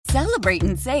Celebrate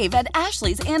and save at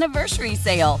Ashley's Anniversary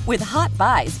Sale. With Hot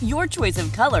Buys, your choice of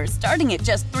colors starting at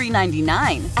just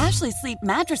 $3.99. Ashley Sleep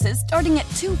mattresses starting at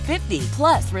 $2.50.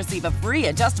 Plus, receive a free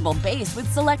adjustable base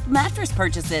with select mattress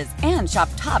purchases. And shop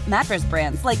top mattress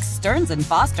brands like Stearns &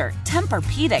 Foster,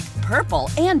 Tempur-Pedic, Purple,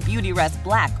 and Beautyrest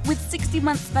Black with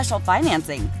 60-month special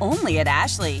financing. Only at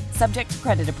Ashley. Subject to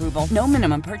credit approval. No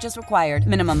minimum purchase required.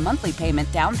 Minimum monthly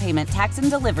payment, down payment, tax, and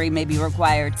delivery may be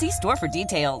required. See store for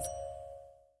details.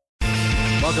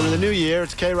 Welcome to the new year.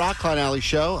 It's K-Rock, Klein Alley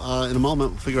Show. In a moment,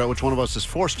 we'll figure out which one of us is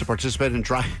forced to participate in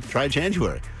Dry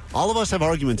January. All of us have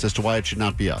arguments as to why it should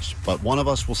not be us, but one of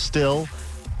us will still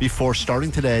be forced,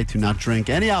 starting today, to not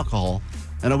drink any alcohol.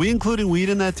 And are we including weed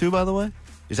in that too, by the way?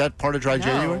 Is that part of Dry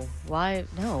January? Why?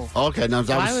 No. Okay. No,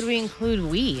 Why would we include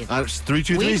weed?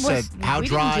 323 said, how we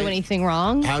dry? Didn't do anything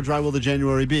wrong. How dry will the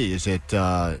January be? Is it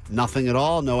nothing at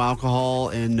all, no alcohol,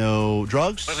 and no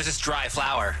drugs? What if it's just dry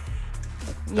flour?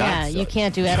 Yeah, you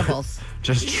can't do edibles.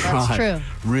 Just dry. That's true.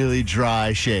 Really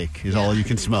dry shake is all you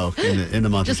can smoke in the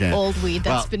month of January. Just old weed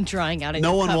that's been drying out in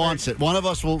No your one cupboard. wants it. One of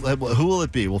us will. Who will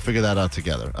it be? We'll figure that out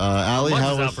together. Allie, Muggs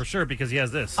how is was out for sure because he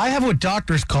has this. I have what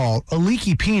doctors call a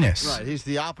leaky penis. Right, he's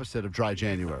the opposite of Dry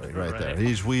January right there.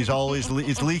 He's always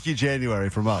it's leaky January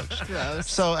for Muggs.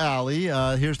 So, Allie,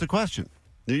 here's the question.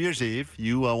 New Year's Eve,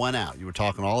 you went out. You were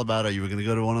talking all about it. You were going to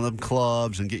go to one of them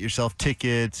clubs and get yourself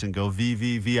tickets and go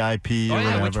VVVIP or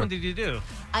whatever. Which one did you do?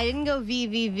 I didn't go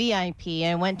VVVIP.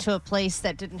 I went to a place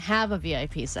that didn't have a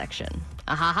VIP section.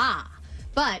 Ahaha.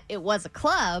 But it was a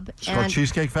club. It's called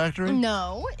Cheesecake Factory?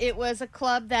 No, it was a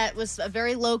club that was a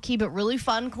very low-key but really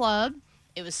fun club.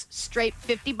 It was straight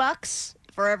 $50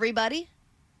 for everybody,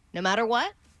 no matter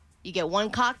what. You get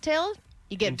one cocktail.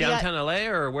 You get In downtown LA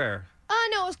or where?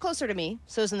 No, it was closer to me,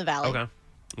 so it was in the Valley. Okay.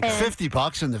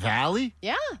 $50 in the Valley?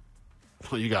 Yeah.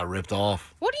 Well, you got ripped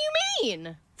off. What do you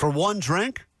mean? For one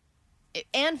drink?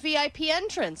 And VIP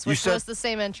entrance, which was the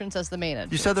same entrance as the main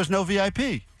entrance. You said there's no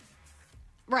VIP.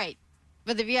 Right.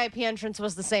 But the VIP entrance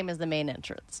was the same as the main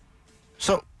entrance.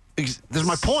 So, this is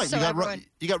my point. So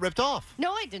you got ripped off.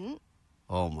 No, I didn't.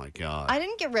 Oh, my God. I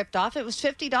didn't get ripped off. It was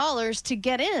 $50 to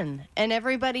get in, and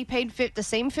everybody paid the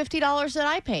same $50 that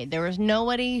I paid. There was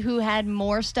nobody who had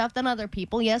more stuff than other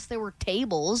people. Yes, there were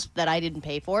tables that I didn't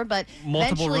pay for, but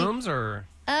multiple rooms or?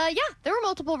 Yeah, there were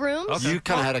multiple rooms. Okay. You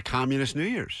kind of had a communist New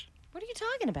Year's. What are you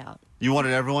talking about? You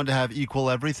wanted everyone to have equal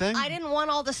everything? I didn't want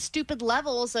all the stupid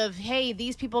levels of, hey,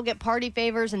 these people get party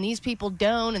favors and these people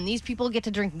don't, and these people get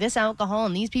to drink this alcohol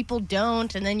and these people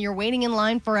don't, and then you're waiting in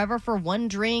line forever for one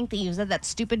drink. They use that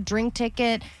stupid drink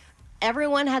ticket.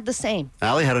 Everyone had the same.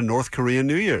 Allie had a North Korean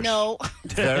New Year's. No.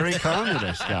 Very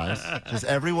communist, guys. Just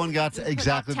everyone got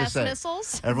exactly the same.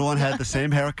 Missiles? Everyone had the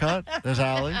same haircut as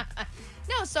Allie.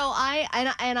 No,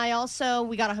 so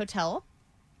we got a hotel,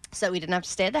 so we didn't have to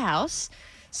stay at the house.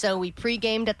 So we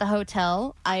pre-gamed at the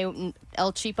hotel.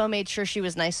 El Cheapo made sure she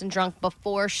was nice and drunk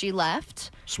before she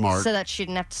left. Smart. So that she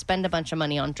didn't have to spend a bunch of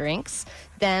money on drinks.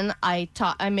 Then I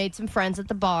made some friends at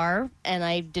the bar, and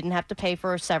I didn't have to pay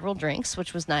for several drinks,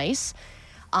 which was nice.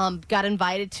 Got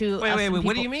invited to... Wait,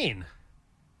 what do you mean?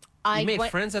 You made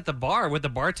friends at the bar with the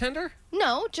bartender?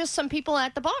 No, just some people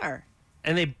at the bar.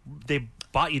 And they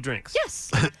bought you drinks?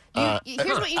 Yes.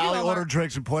 Here's what you do, Allie Omar. ordered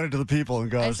drinks and pointed to the people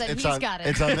and goes, I said, he's got it.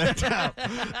 It's on their tab.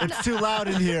 It's too loud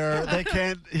in here. They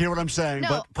can't hear what I'm saying,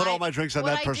 but put all my drinks on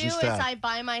that person's What I do tab. is I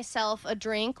buy myself a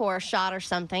drink or a shot or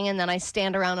something, and then I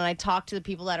stand around and I talk to the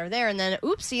people that are there, and then,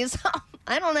 oopsies,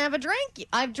 I don't have a drink.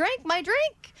 I've drank my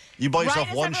drink. You bought yourself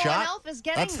right one as everyone shot? else is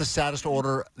getting... That's the saddest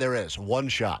order there is. One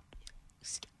shot.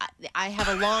 I have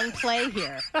a long play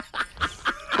here.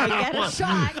 I get a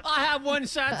shot. I have one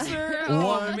shot, sir.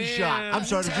 One shot. I'm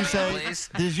sorry,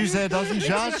 did you say a dozen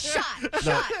shots?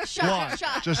 Shot.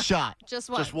 Just shot. Just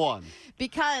one. Just one.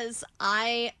 Because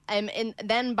I am in,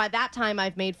 then by that time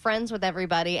I've made friends with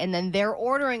everybody, and then they're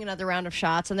ordering another round of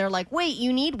shots, and they're like, wait,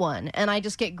 you need one. And I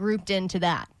just get grouped into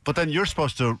that. But then you're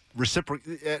supposed to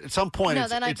reciprocate at some point. No,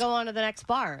 then I go on to the next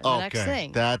bar, the next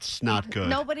thing. That's not good.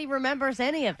 Nobody remembers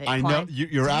any of it. I know.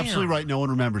 You're absolutely right. No one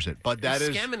remembers it. But that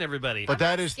is scamming everybody. But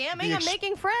that is scamming. I'm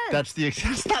making friends. That's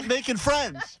it's not making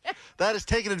friends. That is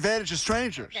taking advantage of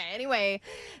strangers. Okay. Anyway,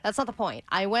 that's not the point.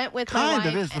 I went with my wife.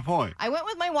 Kind of is the point. I went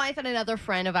with my wife and another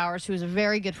friend of ours who's a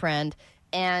very good friend,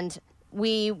 and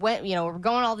we went, we're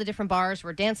going to all the different bars,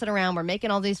 we're dancing around, we're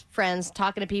making all these friends,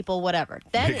 talking to people, whatever.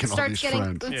 Then making it starts getting,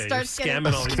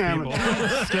 scamming all these people.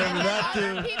 Scamming that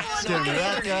dude. Scamming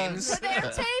that guy. To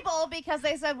their table because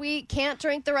they said we can't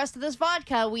drink the rest of this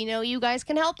vodka. We know you guys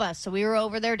can help us. So we were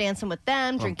over there dancing with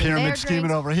them, drinking their pyramid drinks.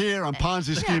 scheming over here. I'm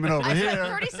Ponzi scheming over I here.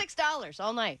 spent $36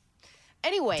 all night.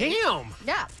 Anyway. Damn.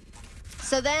 Yeah.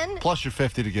 So then... Plus you're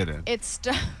 50 to get in.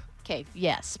 Okay,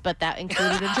 yes, but that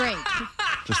included a drink.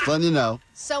 Just letting you know.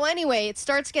 So anyway, it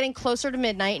starts getting closer to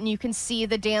midnight, and you can see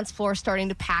the dance floor starting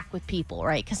to pack with people,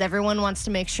 right? Because everyone wants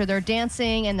to make sure they're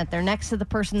dancing and that they're next to the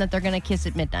person that they're going to kiss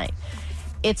at midnight.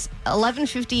 It's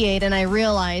 11:58, and I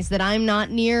realize that I'm not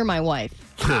near my wife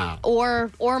or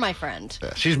my friend.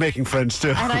 Yeah, she's making friends, too.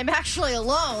 And I'm actually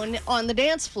alone on the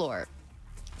dance floor.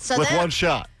 So With one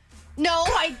shot. No,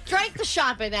 I drank the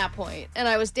shot by that point, and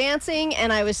I was dancing,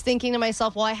 and I was thinking to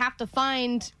myself, well, I have to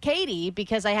find Katie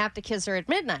because I have to kiss her at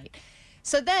midnight.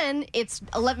 So then it's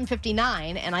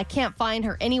 11:59, and I can't find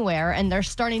her anywhere, and they're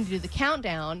starting to do the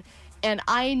countdown, and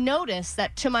I notice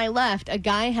that to my left, a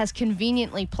guy has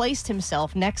conveniently placed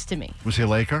himself next to me. Was he a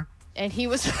Laker? And he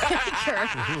was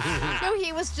No,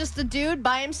 he was just a dude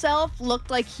by himself,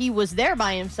 looked like he was there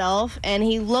by himself, and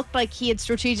he looked like he had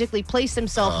strategically placed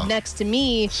himself next to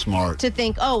me. Smart. To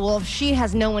think, oh, well, if she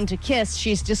has no one to kiss,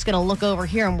 she's just going to look over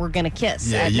here and we're going to kiss.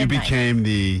 Yeah, at you midnight. became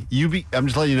I'm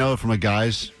just letting you know from a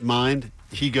guy's mind.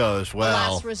 He goes,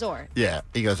 well. Last resort. Yeah,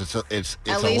 he goes, it's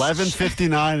At least-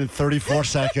 11:59 and 34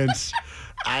 seconds.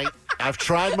 I've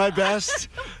tried my best.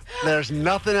 There's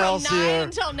nothing else From 9 here.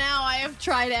 until now, I have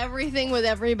tried everything with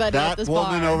everybody at That this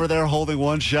woman bar. over there holding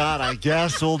one shot, I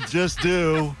guess we'll just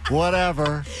do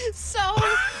whatever. So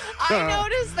I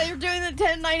noticed they were doing the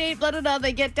 10, 9, 8, blah, blah, blah.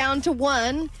 They get down to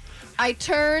 1. I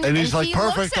turn And he's like, he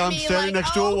perfect, looks at I'm me standing like,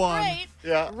 next to a oh, 1. Great.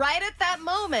 Yeah. Right at that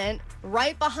moment,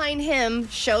 right behind him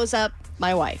shows up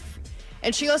my wife.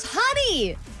 And she goes,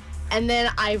 honey. And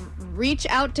then I reach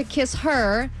out to kiss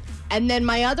her. And then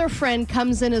my other friend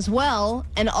comes in as well.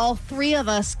 And all three of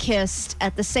us kissed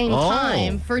at the same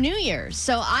time for New Year's.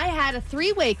 So I had a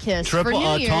 3-way kiss for New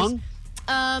Year's. Tongue?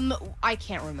 I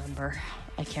can't remember.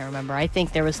 I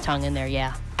think there was tongue in there,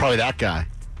 yeah. Probably that guy.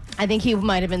 I think he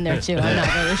might have been there too. I'm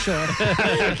not really sure.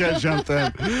 Okay, jumped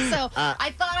in. So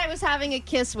I thought I was having a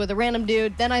kiss with a random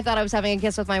dude. Then I thought I was having a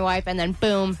kiss with my wife. And then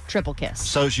boom, triple kiss.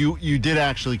 So you did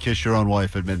actually kiss your own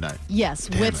wife at midnight? Yes,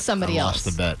 Damn with it, somebody I else.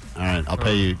 lost the bet. All right, I'll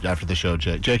pay you after the show,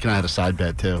 Jake. Jake and I had a side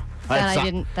bet, too.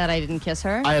 That I didn't kiss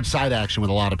her. I had side action with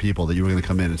a lot of people that you were going to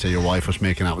come in and say your wife was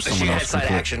making out with someone She else. had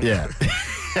side action. Yeah.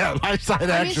 Yeah, my side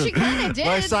action. she kinda did.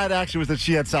 My side action was that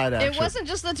she had side action. It wasn't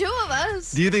just the two of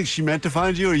us. Do you think she meant to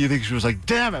find you, or you think she was like,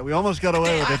 damn it, we almost got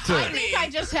away with it, too? I think I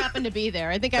just happened to be there.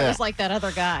 I think I was like that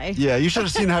other guy. Yeah, you should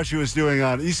have seen how she was doing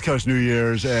on East Coast New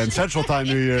Year's and Central Time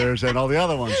New Year's and all the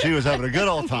other ones. She was having a good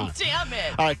old time. Damn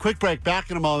it. All right, quick break.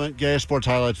 Back in a moment. Gayest sports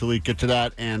highlights of the week. Get to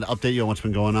that and update you on what's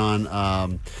been going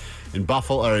on in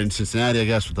Buffalo or in Cincinnati, I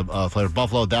guess, with the Flavor of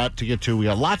Buffalo. That to get to. We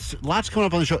got lots coming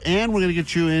up on the show, and we're going to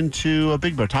get you into a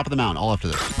Big Bear, Top of the Mountain, all after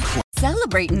this.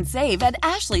 Celebrate and save at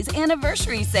Ashley's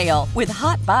Anniversary Sale. With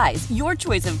Hot Buys, your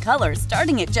choice of colors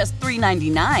starting at just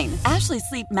 $3.99. Ashley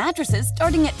Sleep mattresses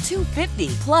starting at $2.50.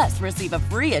 Plus, receive a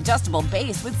free adjustable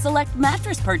base with select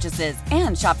mattress purchases.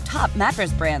 And shop top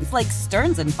mattress brands like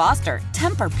Stearns & Foster,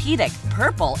 Tempur-Pedic,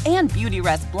 Purple, and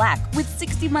Beautyrest Black with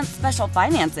 60-month special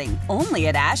financing. Only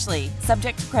at Ashley.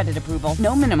 Subject to credit approval.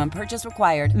 No minimum purchase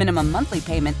required. Minimum monthly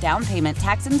payment, down payment,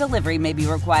 tax, and delivery may be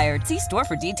required. See store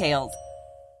for details.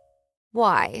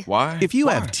 Why? If you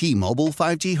have T-Mobile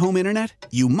 5G home internet,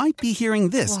 you might be hearing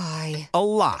this Why? a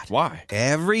lot. Why?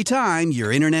 Every time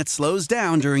your internet slows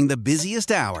down during the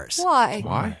busiest hours.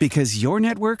 Why? Because your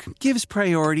network gives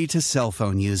priority to cell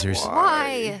phone users.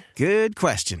 Why? Good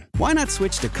question. Why not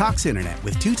switch to Cox Internet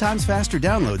with 2 times faster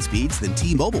download speeds than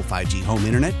T-Mobile 5G home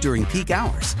internet during peak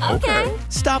hours? Okay.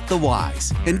 Stop the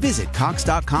whys and visit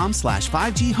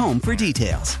cox.com/5G home for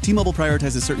details. T-Mobile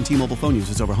prioritizes certain T-Mobile phone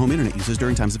users over home internet users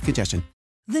during times of congestion.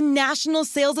 The national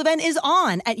sales event is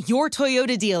on at your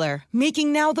Toyota dealer,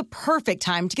 making now the perfect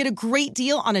time to get a great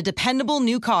deal on a dependable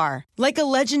new car. Like a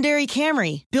legendary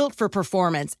Camry, built for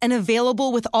performance and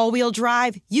available with all-wheel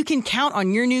drive, you can count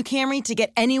on your new Camry to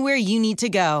get anywhere you need to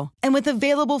go. And with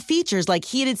available features like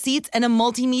heated seats and a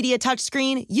multimedia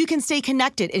touchscreen, you can stay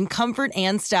connected in comfort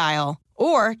and style.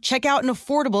 Or check out an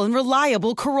affordable and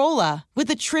reliable Corolla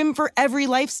with a trim for every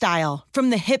lifestyle,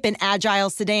 from the hip and agile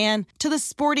sedan to the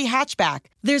sporty hatchback.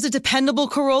 There's a dependable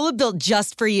Corolla built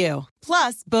just for you.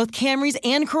 Plus, both Camrys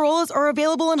and Corollas are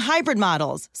available in hybrid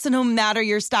models, so no matter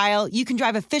your style, you can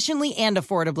drive efficiently and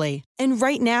affordably. And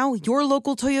right now, your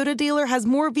local Toyota dealer has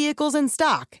more vehicles in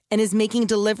stock and is making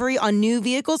delivery on new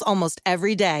vehicles almost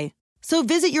every day. So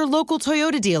visit your local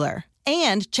Toyota dealer.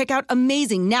 And check out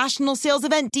amazing national sales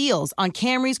event deals on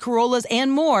Camrys, Corollas,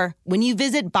 and more when you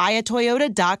visit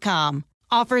buyatoyota.com.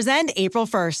 Offers end April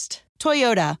 1st.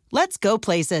 Toyota, let's go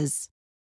places.